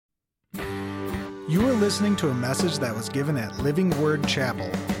You are listening to a message that was given at Living Word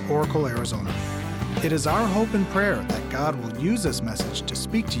Chapel, Oracle, Arizona. It is our hope and prayer that God will use this message to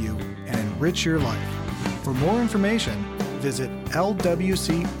speak to you and enrich your life. For more information, visit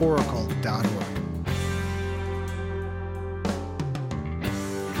lwcoracle.org.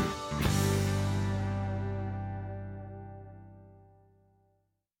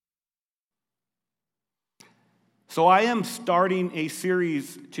 So I am starting a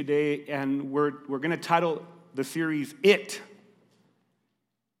series today, and we're going to title the series It.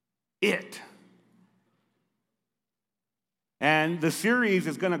 It. And the series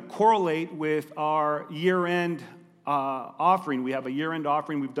is going to correlate with our year-end offering. We have a year-end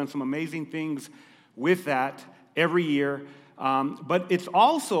offering. We've done some amazing things with that every year. But it's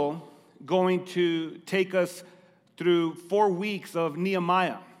also going to take us through 4 weeks of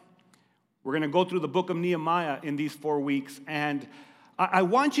Nehemiah. We're going to go through the book of Nehemiah in these 4 weeks. And I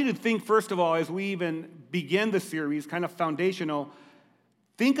want you to think, first of all, as we even begin the series, kind of foundational,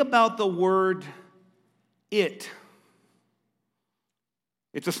 think about the word it.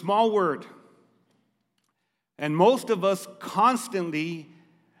 It's a small word. And most of us constantly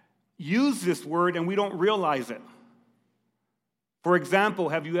use this word and we don't realize it. For example,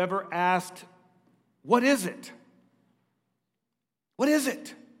 have you ever asked, what is it? What is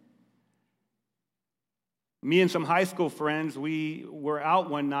it? Me and some high school friends, we were out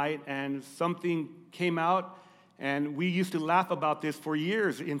one night and something came out, and we used to laugh about this for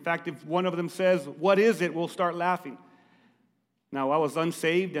years. In fact, if one of them says, what is it, we'll start laughing. Now, I was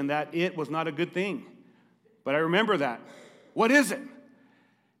unsaved, and that it was not a good thing. But I remember that. What is it?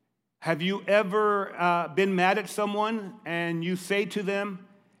 Have you ever been mad at someone and you say to them,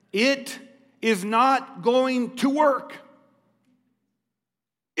 it is not going to work?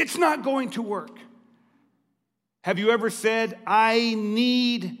 It's not going to work. Have you ever said, I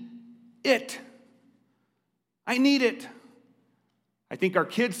need it? I need it. I think our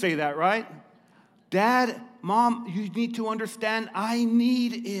kids say that, right? Dad, Mom, you need to understand, I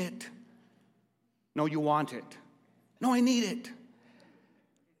need it. No, you want it. No, I need it.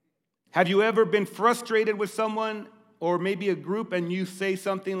 Have you ever been frustrated with someone or maybe a group and you say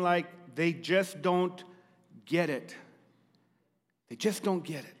something like, they just don't get it? They just don't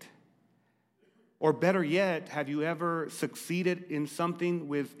get it. Or better yet, have you ever succeeded in something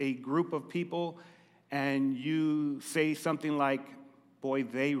with a group of people and you say something like, boy,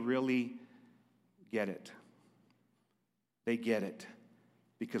 they really get it. They get it.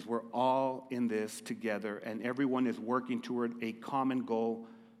 Because we're all in this together and everyone is working toward a common goal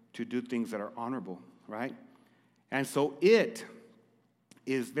to do things that are honorable, right? And so it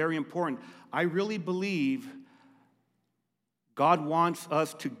is very important. I really believe God wants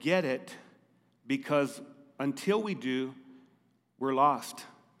us to get it, because until we do, we're lost.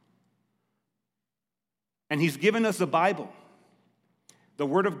 And He's given us the Bible, the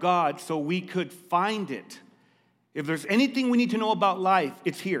Word of God, so we could find it. If there's anything we need to know about life,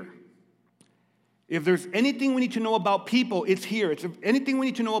 it's here. If there's anything we need to know about people, it's here. If anything we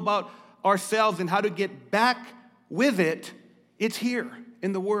need to know about ourselves and how to get back with it, it's here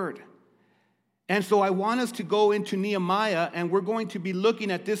in the Word. And so I want us to go into Nehemiah, and we're going to be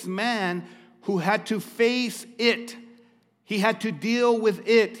looking at this man who had to face it. He had to deal with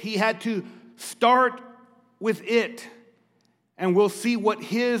it. He had to start with it. And we'll see what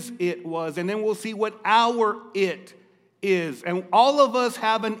his it was, and then we'll see what our it is. And all of us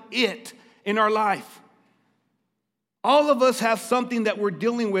have an it in our life. All of us have something that we're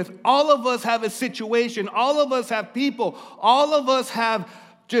dealing with. All of us have a situation. All of us have people. All of us have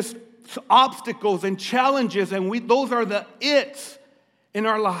just obstacles and challenges, and those are the its in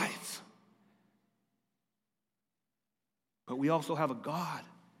our lives. But we also have a God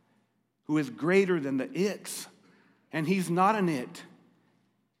who is greater than the its. And He's not an it.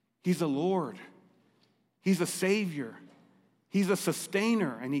 He's a Lord. He's a Savior. He's a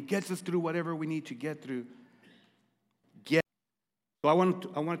sustainer. And He gets us through whatever we need to get through. So I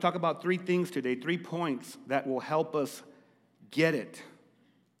want to talk about 3 things today, 3 points that will help us get it.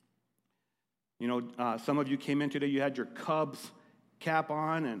 You know, some of you came in today, you had your Cubs cap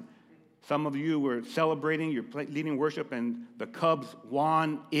on, and some of you were celebrating, you're leading worship, and the Cubs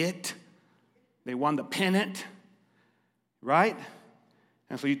won it. They won the pennant, right?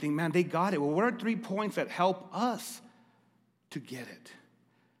 And so you think, man, they got it. Well, what are 3 points that help us to get it?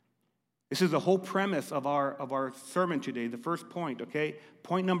 This is the whole premise of our sermon today, the first point, okay?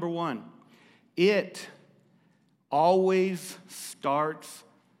 Point number 1, it always starts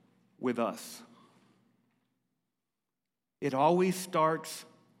with us. It always starts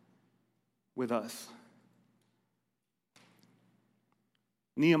with us.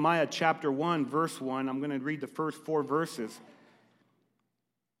 Nehemiah chapter 1, verse 1. I'm going to read the first 4 verses.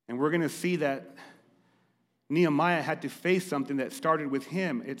 And we're going to see that Nehemiah had to face something that started with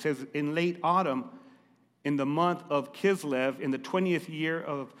him. It says, in late autumn, in the month of Kislev, in the 20th year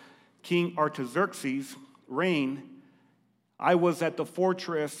of King Artaxerxes' reign, I was at the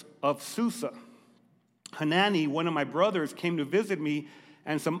fortress of Susa. Hanani, one of my brothers, came to visit me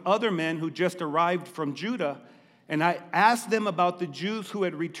and some other men who just arrived from Judah, and I asked them about the Jews who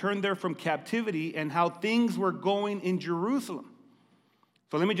had returned there from captivity and how things were going in Jerusalem.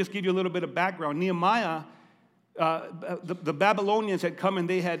 So let me just give you a little bit of background. Nehemiah, the Babylonians had come and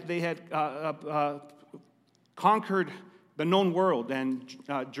they had conquered the known world, and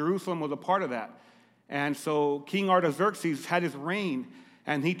Jerusalem was a part of that. And so King Artaxerxes had his reign,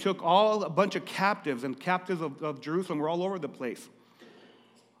 and he took a bunch of captives, and captives of Jerusalem were all over the place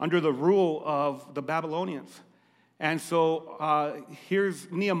under the rule of the Babylonians. And so here's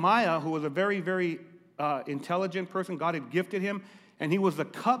Nehemiah, who was a very, very intelligent person. God had gifted him, and he was the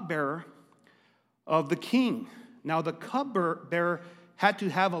cupbearer of the king. Now, the cupbearer had to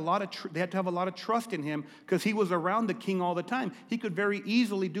have a lot of trust in him because he was around the king all the time. He could very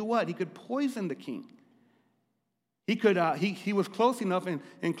easily do what? He could poison the king. He was close enough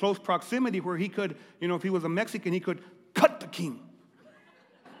in close proximity where he could, if he was a Mexican, he could cut the king.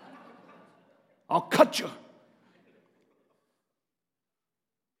 I'll cut you. If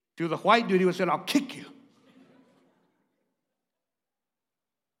he was a white dude, he would say, I'll kick you.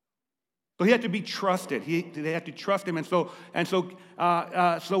 So he had to be trusted. They had to trust him, and so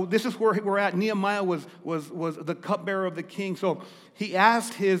this is where we're at. Nehemiah was the cupbearer of the king. So he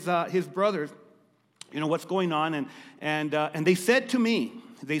asked his brothers, what's going on, and they said to me,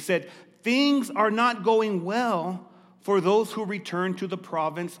 things are not going well for those who return to the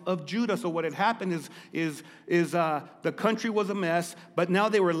province of Judah. So what had happened is the country was a mess, but now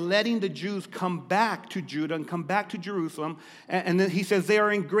they were letting the Jews come back to Judah and come back to Jerusalem. And then he says they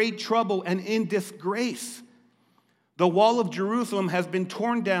are in great trouble and in disgrace. The wall of Jerusalem has been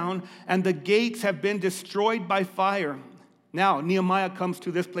torn down, and the gates have been destroyed by fire. Now, Nehemiah comes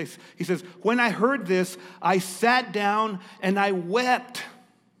to this place. He says, when I heard this, I sat down and I wept.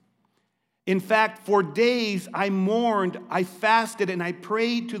 In fact, for days I mourned, I fasted, and I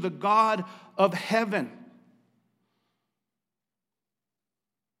prayed to the God of heaven.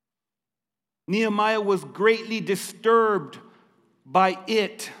 Nehemiah was greatly disturbed by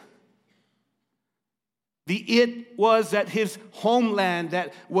it. The it was that his homeland,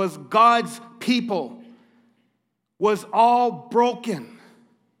 that was God's people, was all broken.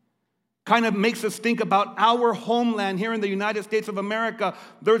 Kind of makes us think about our homeland here in the United States of America.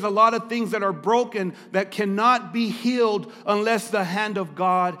 There's a lot of things that are broken that cannot be healed unless the hand of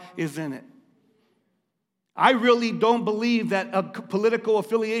God is in it. I really don't believe that a political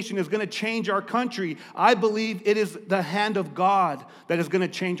affiliation is going to change our country. I believe it is the hand of God that is going to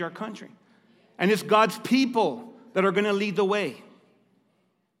change our country. And it's God's people that are going to lead the way.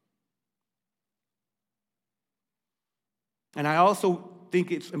 And I also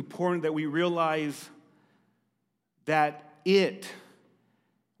think it's important that we realize that it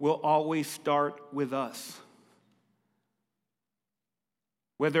will always start with us.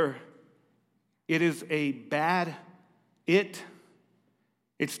 Whether it is a bad it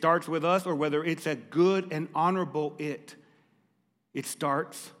starts with us, or whether it's a good and honorable it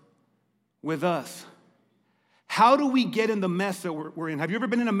starts with us. How do we get in the mess that we're in? Have you ever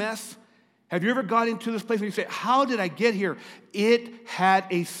been in a mess? Have you ever got into this place and you say, how did I get here? It had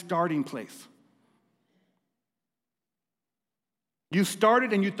a starting place. You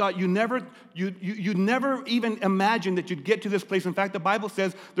started and you thought you never even imagined that you'd get to this place. In fact, the Bible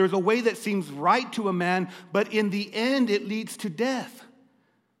says there's a way that seems right to a man, but in the end it leads to death.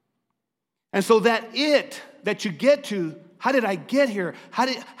 And so that you get to, how did I get here?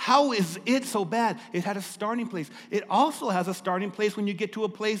 How is it so bad? It had a starting place. It also has a starting place when you get to a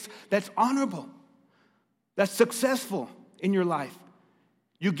place that's honorable, that's successful in your life.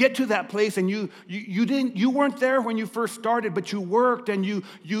 You get to that place and you weren't there when you first started, but you worked and you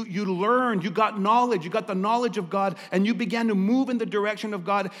learned, you got knowledge, you got the knowledge of God, and you began to move in the direction of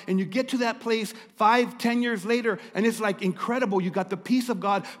God, and you get to that place 5-10 years later, and it's like incredible. You got the peace of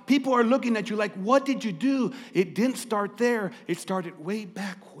God. People are looking at you like, what did you do? It didn't start there. It started way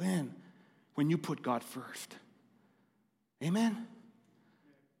back when you put God first. Amen?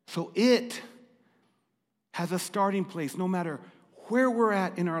 So it has a starting place no matter where we're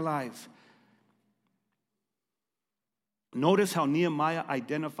at in our lives. Notice how Nehemiah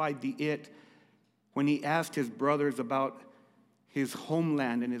identified the it when he asked his brothers about his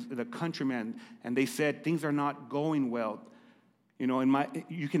homeland and the countrymen, and they said things are not going well. You know,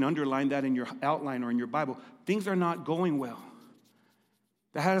 you can underline that in your outline or in your Bible. Things are not going well.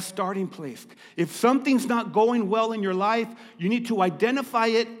 That had a starting place. If something's not going well in your life, you need to identify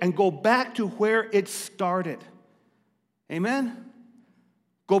it and go back to where it started. Amen?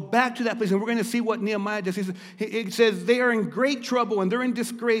 Go back to that place, and we're going to see what Nehemiah does. It says they are in great trouble, and they're in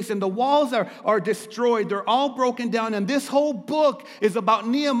disgrace, and the walls are destroyed. They're all broken down, and this whole book is about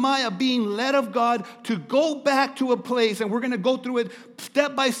Nehemiah being led of God to go back to a place, and we're going to go through it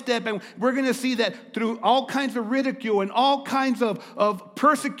step by step, and we're going to see that through all kinds of ridicule and all kinds of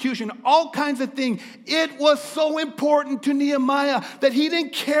persecution, all kinds of things. It was so important to Nehemiah that he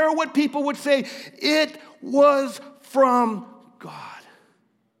didn't care what people would say. It was from God.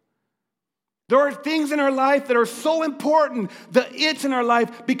 There are things in our life that are so important, the it's in our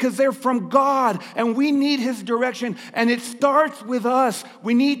life, because they're from God, and we need His direction, and it starts with us.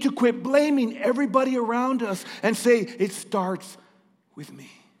 We need to quit blaming everybody around us and say, it starts with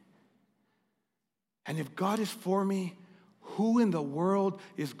me. And if God is for me, who in the world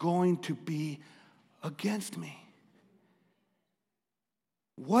is going to be against me?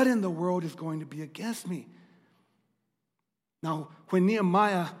 What in the world is going to be against me? Now, when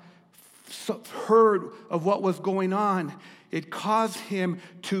Nehemiah heard of what was going on, it caused him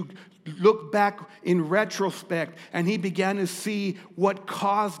to look back in retrospect, and he began to see what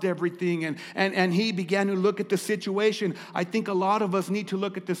caused everything, and he began to look at the situation. I think a lot of us need to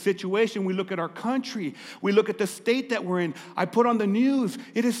look at the situation. We look at our country. We look at the state that we're in. I put on the news.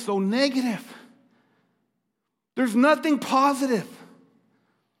 It is so negative. There's nothing positive,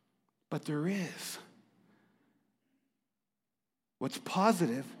 but there is. What's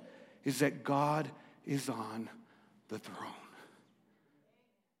positive is that God is on the throne.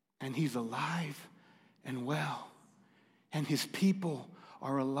 And He's alive and well. And His people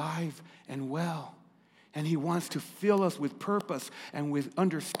are alive and well. And He wants to fill us with purpose and with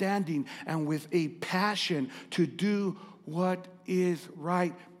understanding and with a passion to do what is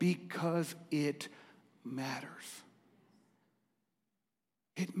right, because it matters.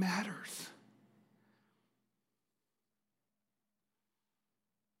 It matters.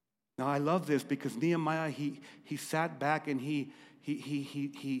 Now, I love this because Nehemiah, he sat back and he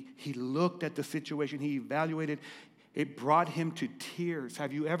looked at the situation. He evaluated. It brought him to tears.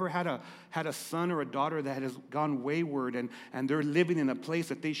 Have you ever had a son or a daughter that has gone wayward and they're living in a place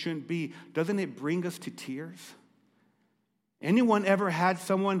that they shouldn't be? Doesn't it bring us to tears? Anyone ever had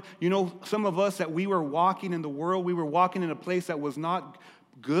someone, you know, some of us that we were walking in the world, we were walking in a place that was not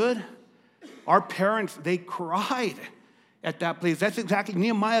good? Our parents, they cried at that place. That's exactly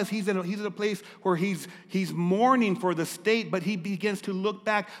Nehemiah. He's in a place where he's mourning for the state, but he begins to look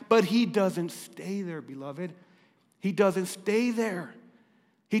back. But he doesn't stay there, beloved. He doesn't stay there.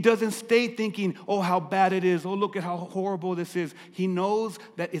 He doesn't stay thinking, oh, how bad it is. Oh, look at how horrible this is. He knows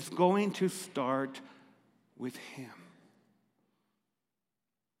that it's going to start with him.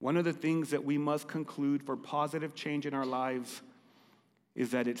 One of the things that we must conclude for positive change in our lives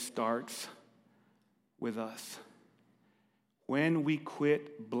is that it starts with us. When we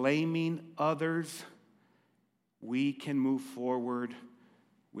quit blaming others, we can move forward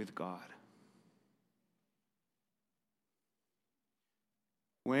with God.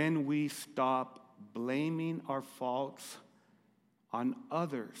 When we stop blaming our faults on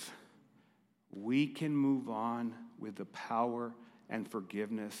others, we can move on with the power and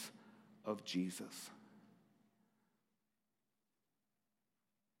forgiveness of Jesus.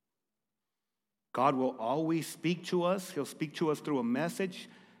 God will always speak to us. He'll speak to us through a message.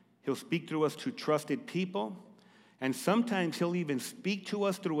 He'll speak through us to trusted people. And sometimes He'll even speak to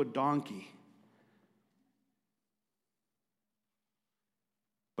us through a donkey.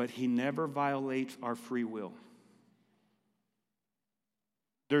 But He never violates our free will.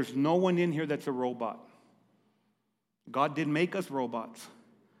 There's no one in here that's a robot. God didn't make us robots.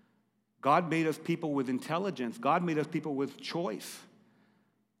 God made us people with intelligence. God made us people with choice.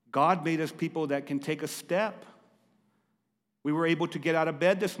 God made us people that can take a step. We were able to get out of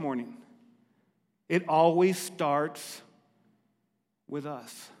bed this morning. It always starts with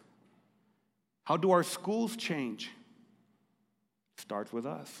us. How do our schools change? It starts with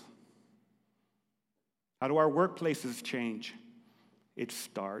us. How do our workplaces change? It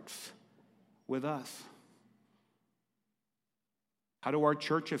starts with us. How do our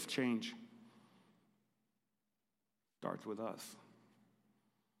churches change? It starts with us.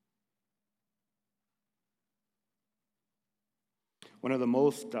 One of the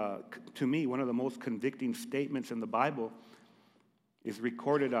most, to me, one of the most convicting statements in the Bible is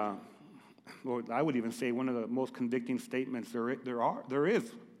recorded, or I would even say one of the most convicting statements there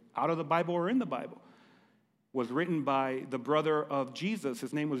is out of the Bible or in the Bible. was written by the brother of Jesus.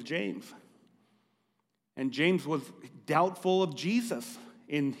 His name was James. And James was doubtful of Jesus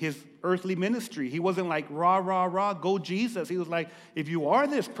in his earthly ministry. He wasn't like, rah, rah, rah, go Jesus. He was like, if you are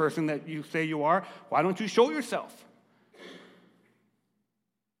this person that you say you are, why don't you show yourself?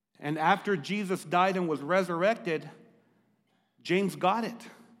 And after Jesus died and was resurrected, James got it.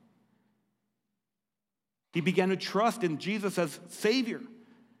 He began to trust in Jesus as Savior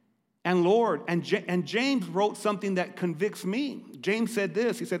and Lord. And James wrote something that convicts me. James said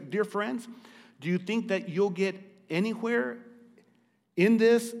this. He said, dear friends, do you think that you'll get anywhere in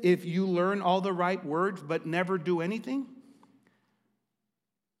this if you learn all the right words but never do anything?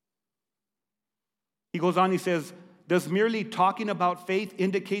 He goes on, he says, does merely talking about faith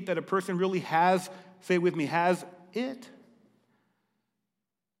indicate that a person really has, say with me, has it?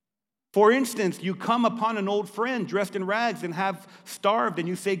 For instance, you come upon an old friend dressed in rags and have starved, and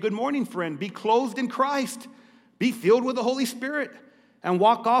you say, good morning, friend, be clothed in Christ, be filled with the Holy Spirit, and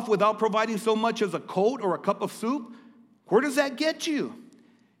walk off without providing so much as a coat or a cup of soup. Where does that get you?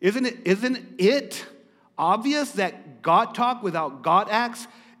 Isn't it obvious that God talk without God acts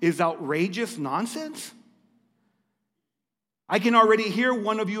is outrageous nonsense? I can already hear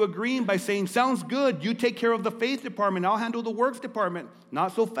one of you agreeing by saying, sounds good, you take care of the faith department, I'll handle the works department.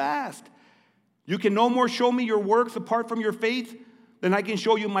 Not so fast. You can no more show me your works apart from your faith than I can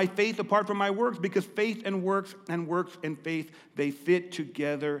show you my faith apart from my works, because faith and works and faith, they fit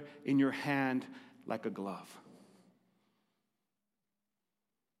together in your hand like a glove.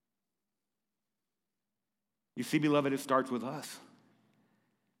 You see, beloved, it starts with us.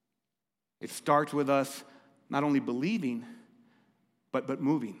 It starts with us not only believing, but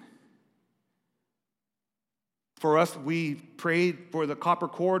moving. For us, we prayed for the copper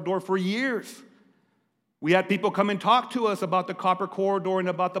corridor for years. We had people come and talk to us about the copper corridor and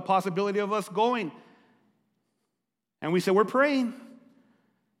about the possibility of us going. And we said, we're praying.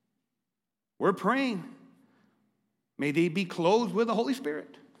 We're praying. May they be clothed with the Holy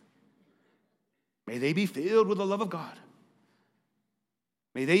Spirit. May they be filled with the love of God.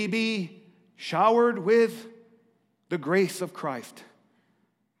 May they be showered with the grace of Christ.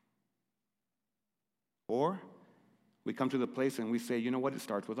 Or we come to the place and we say, you know what, it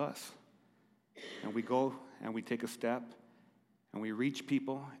starts with us. And we go and we take a step and we reach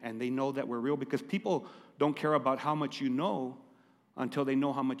people and they know that we're real, because people don't care about how much you know until they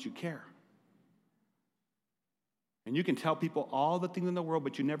know how much you care. And you can tell people all the things in the world,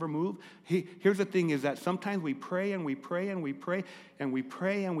 but you never move. Here's the thing, is that sometimes we pray and we pray and we pray and we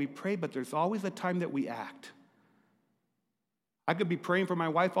pray and we pray, but there's always a time that we act. I could be praying for my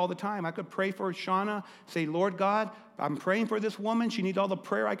wife all the time. I could pray for Shauna, say, Lord God, I'm praying for this woman. She needs all the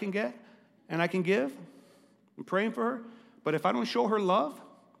prayer I can get and I can give. I'm praying for her. But if I don't show her love,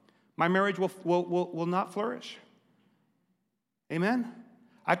 my marriage will not flourish. Amen?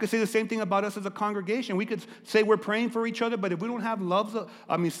 I could say the same thing about us as a congregation. We could say we're praying for each other, but if we don't have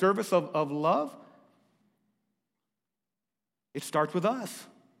service of love, it starts with us.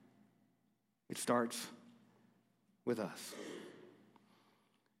 It starts with us.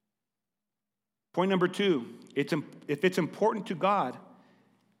 Point number 2, if it's important to God,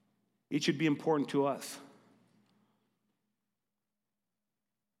 it should be important to us.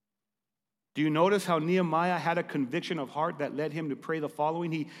 Do you notice how Nehemiah had a conviction of heart that led him to pray the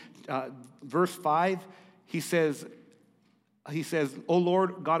following? Verse 5, he says, O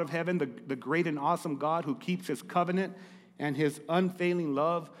Lord, God of heaven, the great and awesome God who keeps his covenant and his unfailing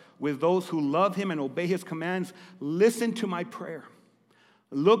love with those who love him and obey his commands, listen to my prayer.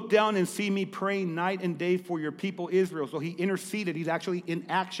 Look down and see me praying night and day for your people Israel. So he interceded. He's actually in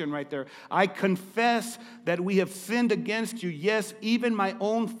action right there. I confess that we have sinned against you. Yes, even my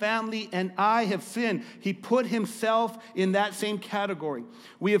own family and I have sinned. He put himself in that same category.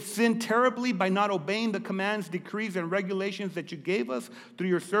 We have sinned terribly by not obeying the commands, decrees, and regulations that you gave us through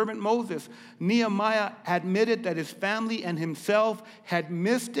your servant Moses. Nehemiah admitted that his family and himself had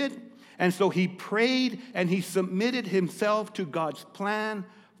missed it. And so he prayed and he submitted himself to God's plan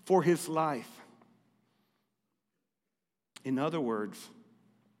for his life. In other words,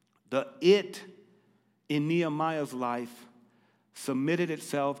 the it in Nehemiah's life submitted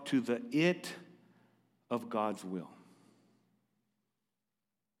itself to the it of God's will.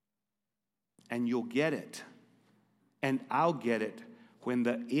 And you'll get it, and I'll get it, when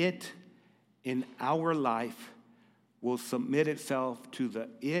the it in our life will submit itself to the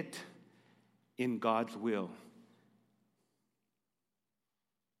it in God's will.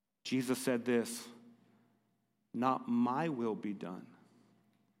 Jesus said this, not my will be done,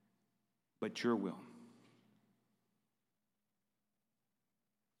 but your will.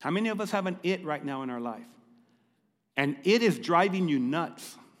 How many of us have an it right now in our life? and it is driving you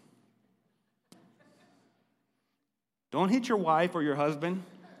nuts. Don't hit your wife or your husband.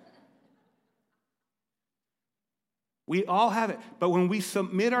 We all have it. But when we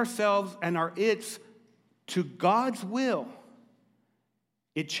submit ourselves and our it's to God's will,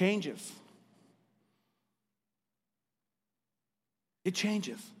 it changes. It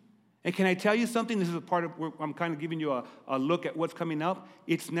changes. And can I tell you something? This is a part of where I'm kind of giving you a look at what's coming up.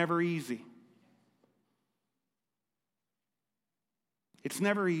 It's never easy. It's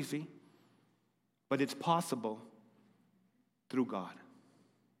never easy, but it's possible through God.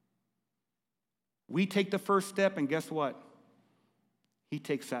 We take the first step, and guess what? He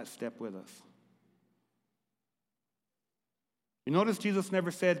takes that step with us. You notice Jesus never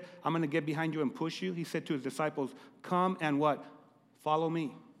said, I'm going to get behind you and push you. He said to his disciples, come and what? Follow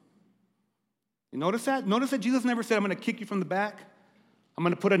me. You notice that? Notice that Jesus never said, I'm going to kick you from the back. I'm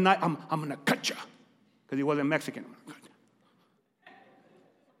going to put a knife, I'm going to cut you. Because he wasn't Mexican.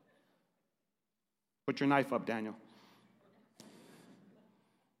 Put your knife up, Daniel.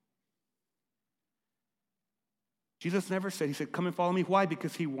 Jesus never said, he said, come and follow me. Why?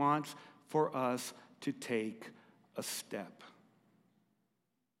 Because he wants for us to take a step.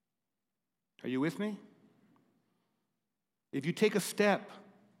 Are you with me? If you take a step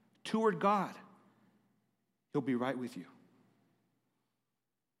toward God, he'll be right with you.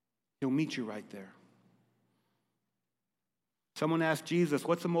 He'll meet you right there. Someone asked Jesus,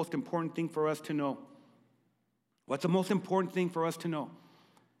 what's the most important thing for us to know? What's the most important thing for us to know?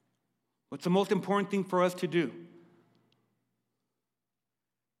 What's the most important thing for us to do?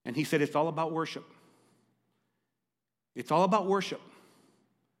 And he said, it's all about worship. It's all about worship.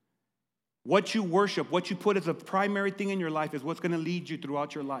 What you worship, what you put as a primary thing in your life is what's going to lead you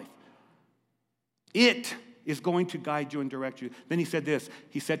throughout your life. It is going to guide you and direct you. Then he said this.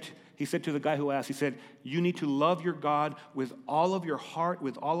 He said to the guy who asked, he said, you need to love your God with all of your heart,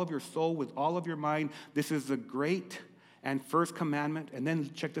 with all of your soul, with all of your mind. This is the great and first commandment. And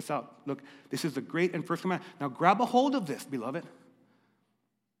then check this out. Look, this is the great and first commandment. Now grab a hold of this, beloved.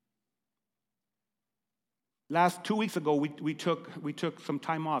 2 weeks ago, we took some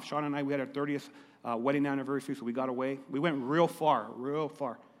time off. Sean and I, we had our 30th wedding anniversary, so we got away. We went real far. We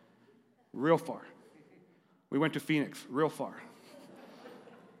went to Phoenix, real far.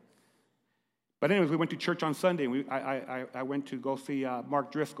 But anyways, we went to church on Sunday, and I went to go see Mark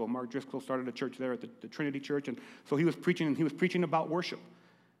Driscoll. Mark Driscoll started a church there at the Trinity Church, and so he was preaching about worship.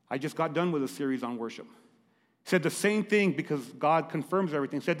 I just got done with a series on worship. He said the same thing, because God confirms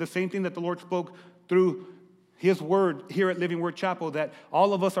everything. He said the same thing that the Lord spoke through his word here at Living Word Chapel, that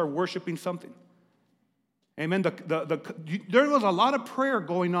all of us are worshiping something. Amen. There was a lot of prayer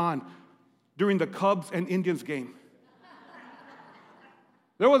going on during the Cubs and Indians game.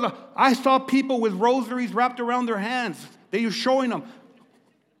 I saw people with rosaries wrapped around their hands. They were showing them.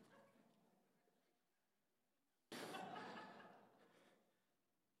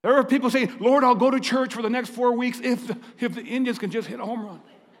 There were people saying, Lord, I'll go to church for the next 4 weeks if the Indians can just hit a home run.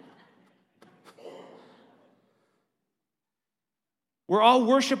 We're all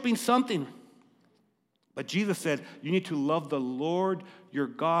worshiping something. But Jesus said, you need to love the Lord your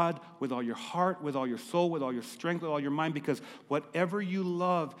God with all your heart, with all your soul, with all your strength, with all your mind, because whatever you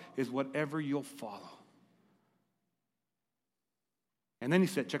love is whatever you'll follow. And then he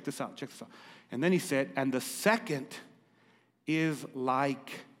said, check this out. And then he said, and the second is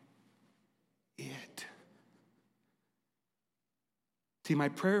like it. See, my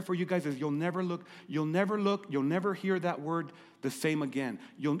prayer for you guys is you'll never hear that word the same again.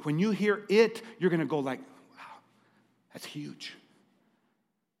 When you hear it, you're going to go like, wow, that's huge.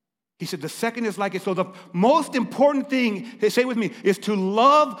 He said the second is like it. So the most important thing, say it with me, is to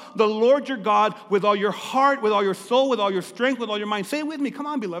love the Lord your God with all your heart, with all your soul, with all your strength, with all your mind. Say it with me. Come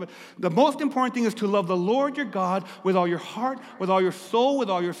on, beloved. The most important thing is to love the Lord your God with all your heart, with all your soul, with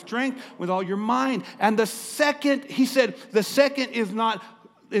all your strength, with all your mind. And the second, he said, the second is not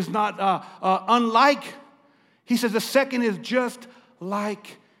unlike. He says the second is just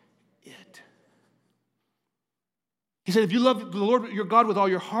like it. He said, if you love the Lord your God with all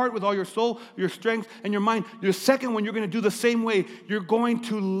your heart, with all your soul, your strength, and your mind, your second one, you're going to do the same way. You're going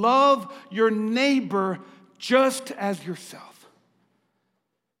to love your neighbor just as yourself.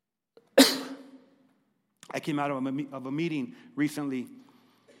 I came out of a meeting recently.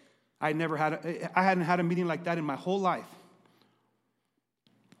 I hadn't had a meeting like that in my whole life.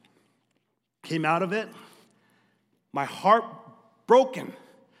 Came out of it, my heart broken.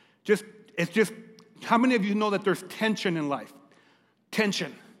 How many of you know that there's tension in life?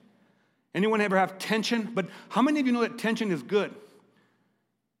 Tension. Anyone ever have tension? But how many of you know that tension is good?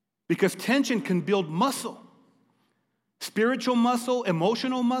 Because tension can build muscle. spiritual muscle,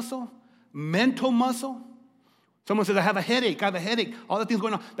 emotional muscle, mental muscle. Someone says, I have a headache, all the things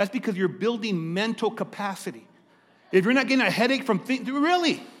going on. That's because you're building mental capacity. If you're not getting a headache from things,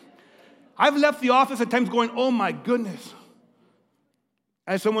 really, I've left the office at times going, oh my goodness.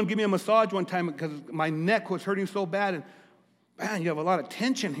 I had someone give me a massage one time because my neck was hurting so bad. And man, you have a lot of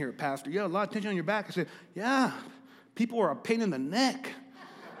tension here, Pastor. You have a lot of tension on your back. I said, yeah, people are a pain in the neck.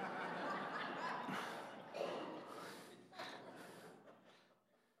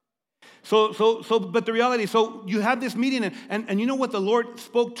 But the reality, so you have this meeting, and you know what the Lord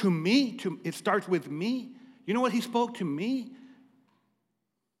spoke to me? It starts with me. You know what he spoke to me?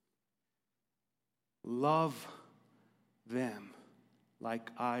 Love them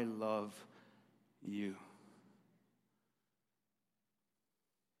like I love you.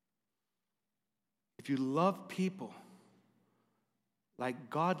 If you love people like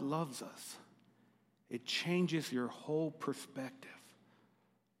God loves us, it changes your whole perspective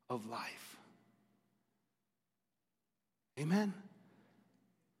of life. Amen?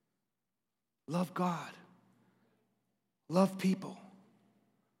 Love God. Love people.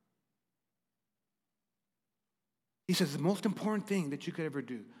 He says the most important thing that you could ever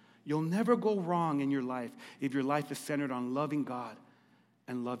do. You'll never go wrong in your life if your life is centered on loving God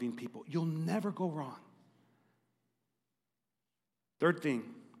and loving people. You'll never go wrong. Third thing,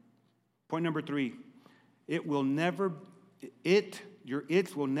 point number 3, your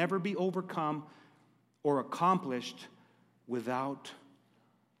its will never be overcome or accomplished without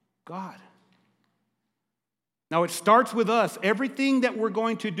God. Now, it starts with us. Everything that we're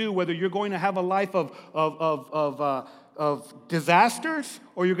going to do, whether you're going to have a life of disasters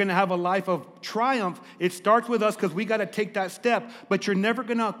or you're going to have a life of triumph, it starts with us because we got to take that step. But you're never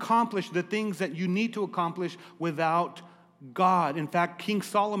going to accomplish the things that you need to accomplish without God. In fact, King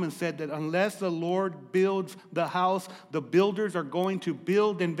Solomon said that unless the Lord builds the house, the builders are going to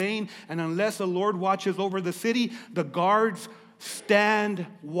build in vain. And unless the Lord watches over the city, the guards stand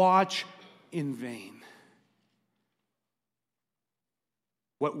watch in vain.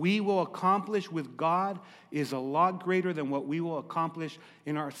 What we will accomplish with God is a lot greater than what we will accomplish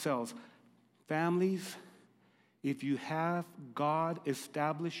in ourselves. Families, if you have God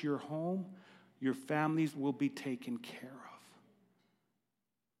establish your home, your families will be taken care of.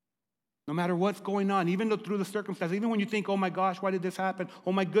 No matter what's going on, even through the circumstances, even when you think, oh my gosh, why did this happen?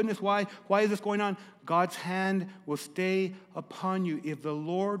 Oh my goodness, why is this going on? God's hand will stay upon you. If the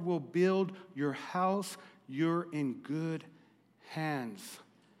Lord will build your house, you're in good hands.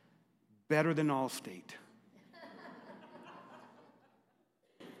 Better than Allstate.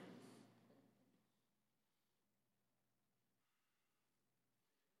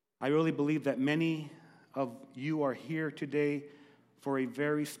 I really believe that many of you are here today for a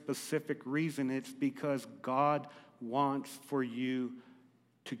very specific reason. It's because God wants for you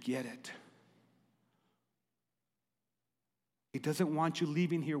to get it. He doesn't want you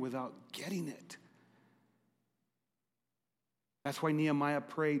leaving here without getting it. That's why Nehemiah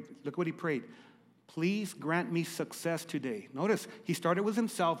prayed. Look what he prayed. Please grant me success today. Notice, he started with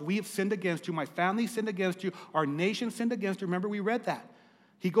himself. We have sinned against you. My family sinned against you. Our nation sinned against you. Remember, we read that.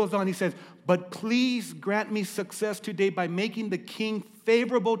 He goes on, he says, but please grant me success today by making the king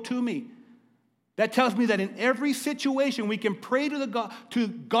favorable to me. That tells me that in every situation we can pray to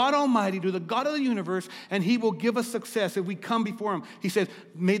God Almighty, to the God of the universe, and he will give us success if we come before him. He says,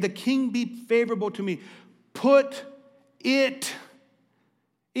 may the king be favorable to me. Put it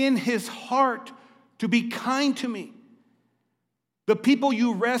in his heart to be kind to me. The people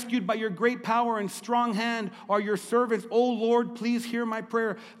you rescued by your great power and strong hand are your servants. Oh Lord, please hear my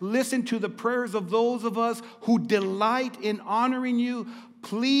prayer. Listen to the prayers of those of us who delight in honoring you.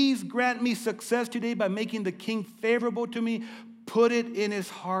 Please grant me success today by making the king favorable to me. Put it in his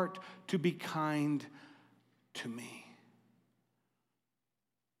heart to be kind to me.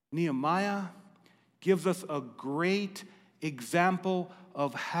 Nehemiah gives us a great example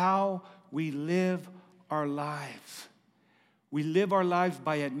of how we live our lives. We live our lives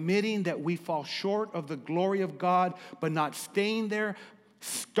by admitting that we fall short of the glory of God, but not staying there,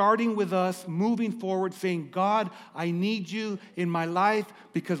 starting with us, moving forward, saying, God, I need you in my life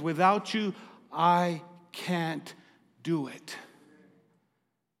because without you, I can't do it.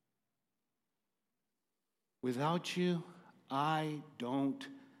 Without you, I don't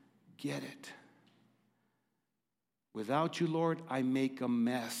get it. Without you, Lord, I make a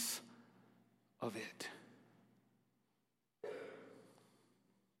mess of it.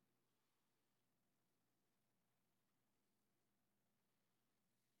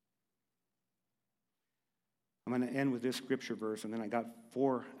 I'm going to end with this scripture verse, and then I got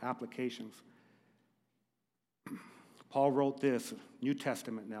 4 applications. Paul wrote this, New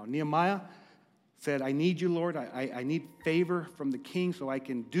Testament now. Nehemiah said, I need you, Lord. I need favor from the king so I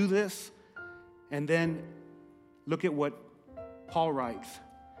can do this. And then look at what Paul writes.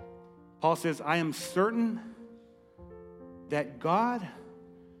 Paul says, I am certain that God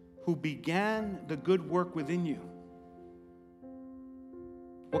who began the good work within you.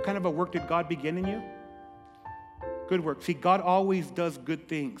 What kind of a work did God begin in you? Good work. See, God always does good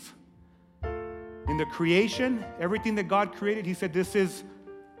things. In the creation, everything that God created, he said, this is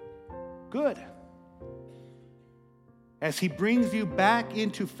good. As he brings you back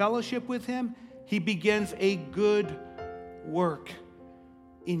into fellowship with him, he begins a good work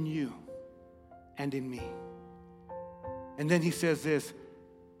in you and in me. And then he says this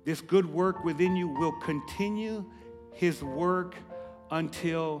good work within you will continue his work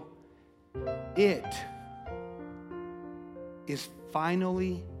until it is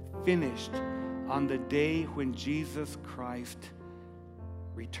finally finished on the day when Jesus Christ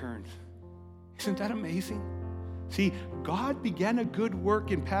returns. Isn't that amazing? See, God began a good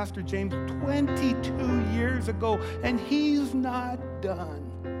work in Pastor James 22 years ago, and he's not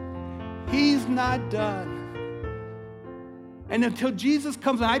done. He's not done. And until Jesus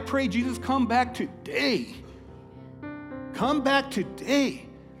comes, and I pray Jesus come back today. Come back today.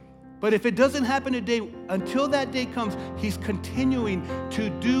 But if it doesn't happen today, until that day comes, he's continuing to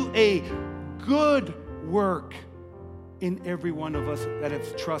do a good work in every one of us that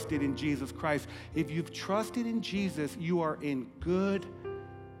have trusted in Jesus Christ. If you've trusted in Jesus, you are in good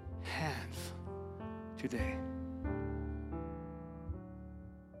hands today.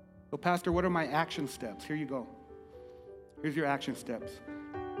 So, Pastor, what are my action steps? Here you go. Here's your action steps.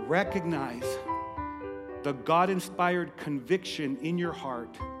 Recognize the God-inspired conviction in your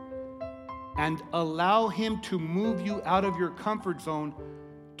heart and allow him to move you out of your comfort zone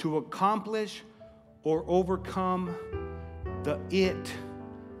to accomplish or overcome the it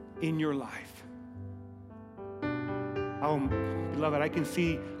in your life. Oh, beloved, I can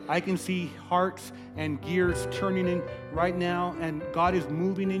see hearts and gears turning in right now, and God is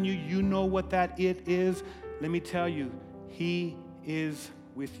moving in you. You know what that it is. Let me tell you, he is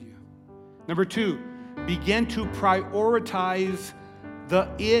with you. Number 2, begin to prioritize the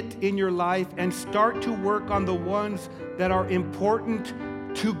it in your life and start to work on the ones that are important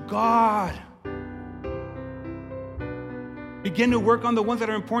to God. Begin to work on the ones that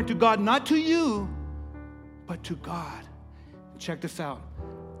are important to God, not to you, but to God. Check this out.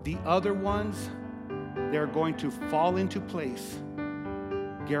 The other ones, they're going to fall into place,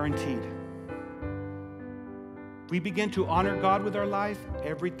 guaranteed. We begin to honor God with our life,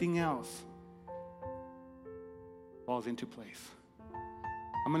 everything else falls into place.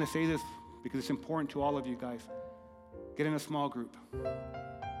 I'm going to say this because it's important to all of you guys. Get in a small group.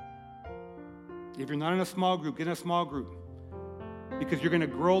 If you're not in a small group, get in a small group, because you're going to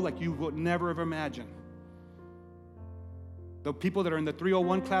grow like you would never have imagined. The people that are in the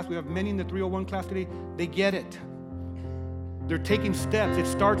 301 class, we have many in the 301 class today, they get it. They're taking steps. It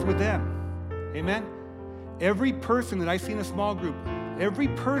starts with them. Amen? Every person that I see in a small group, every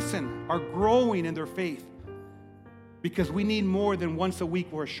person are growing in their faith, because we need more than once a week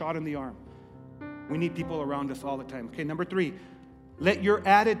or a shot in the arm. We need people around us all the time. Okay, number 3, let your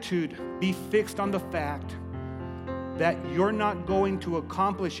attitude be fixed on the fact that you're not going to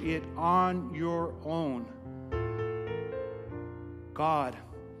accomplish it on your own. God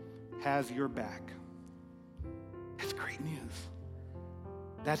has your back. That's great news.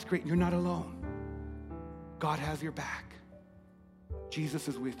 That's great. You're not alone. God has your back. Jesus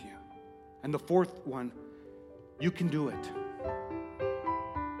is with you. And the 4th one, you can do it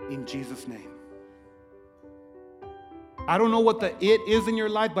in Jesus' name. I don't know what the it is in your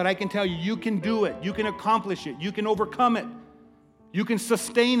life, but I can tell you, you can do it. You can accomplish it. You can overcome it. You can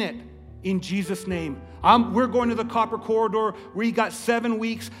sustain it in Jesus' name. We're going to the Copper Corridor. We got 7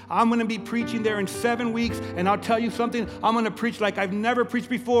 weeks. I'm going to be preaching there in 7 weeks, and I'll tell you something, I'm going to preach like I've never preached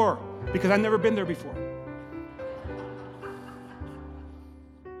before, because I've never been there before.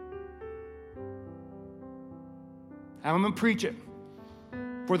 And I'm going to preach it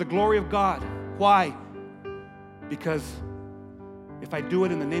for the glory of God. Why? Because if I do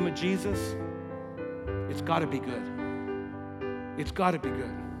it in the name of Jesus, it's got to be good. It's got to be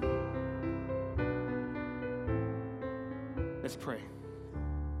good. Let's pray.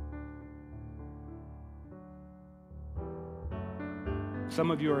 Some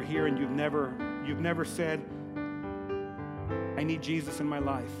of you are here and you've never said, I need Jesus in my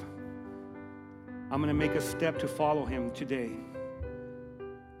life. I'm going to make a step to follow him today.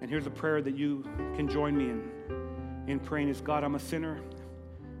 And here's a prayer that you can join me in praying is, God, I'm a sinner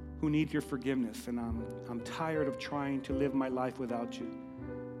who need your forgiveness, and I'm tired of trying to live my life without you.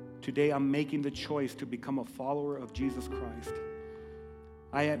 Today, I'm making the choice to become a follower of Jesus Christ.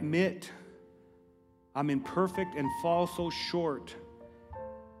 I admit I'm imperfect and fall so short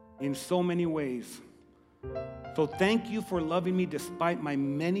in so many ways. So thank you for loving me despite my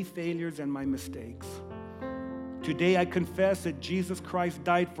many failures and my mistakes. Today, I confess that Jesus Christ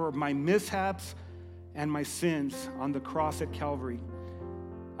died for my mishaps and my sins on the cross at Calvary.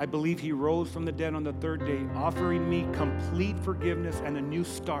 I believe he rose from the dead on the third day, offering me complete forgiveness and a new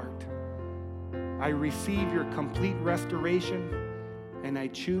start. I receive your complete restoration, and I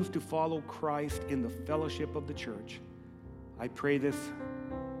choose to follow Christ in the fellowship of the church. I pray this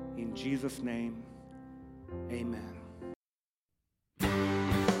in Jesus' name. Amen.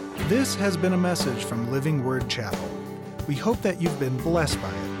 This has been a message from Living Word Chapel. We hope that you've been blessed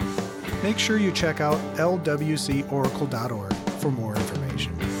by it. Make sure you check out lwcoracle.org for more information.